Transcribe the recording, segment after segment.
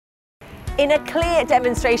In a clear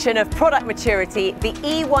demonstration of product maturity, the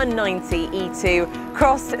E190-E2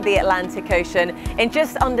 crossed the Atlantic Ocean in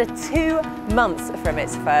just under 2 months from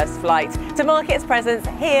its first flight to mark its presence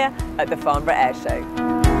here at the Farnborough Airshow.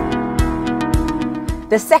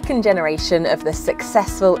 The second generation of the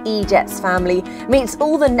successful E-Jets family meets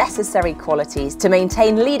all the necessary qualities to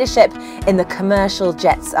maintain leadership in the commercial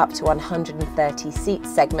jets up to 130-seat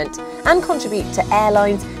segment and contribute to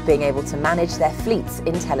airlines being able to manage their fleets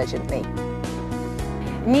intelligently.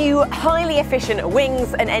 New, highly efficient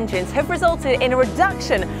wings and engines have resulted in a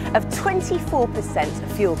reduction of 24%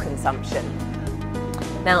 fuel consumption.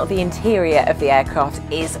 Now, the interior of the aircraft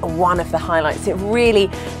is one of the highlights. It really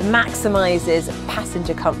maximises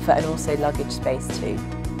passenger comfort and also luggage space too.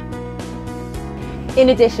 In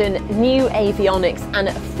addition, new avionics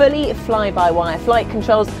and fully fly-by-wire flight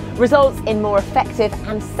controls results in more effective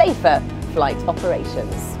and safer flight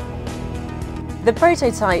operations. The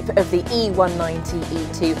prototype of the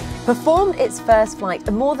E190-E2 performed its first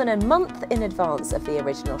flight more than a month in advance of the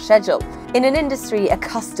original schedule. In an industry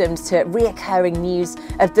accustomed to reoccurring news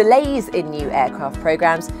of delays in new aircraft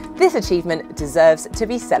programs, this achievement deserves to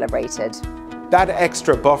be celebrated. That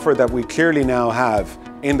extra buffer that we clearly now have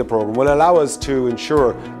in the program will allow us to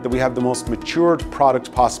ensure that we have the most matured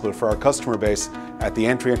product possible for our customer base at the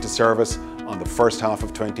entry into service on the first half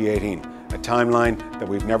of 2018. A timeline that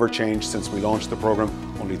we've never changed since we launched the program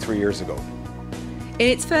only 3 years ago. In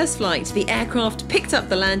its first flight, the aircraft picked up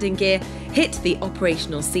the landing gear, hit the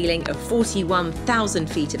operational ceiling of 41,000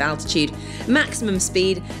 feet of altitude, maximum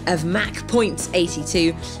speed of Mach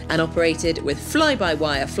 0.82, and operated with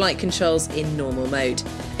fly-by-wire flight controls in normal mode.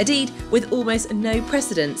 A deed with almost no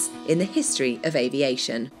precedence in the history of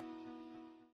aviation.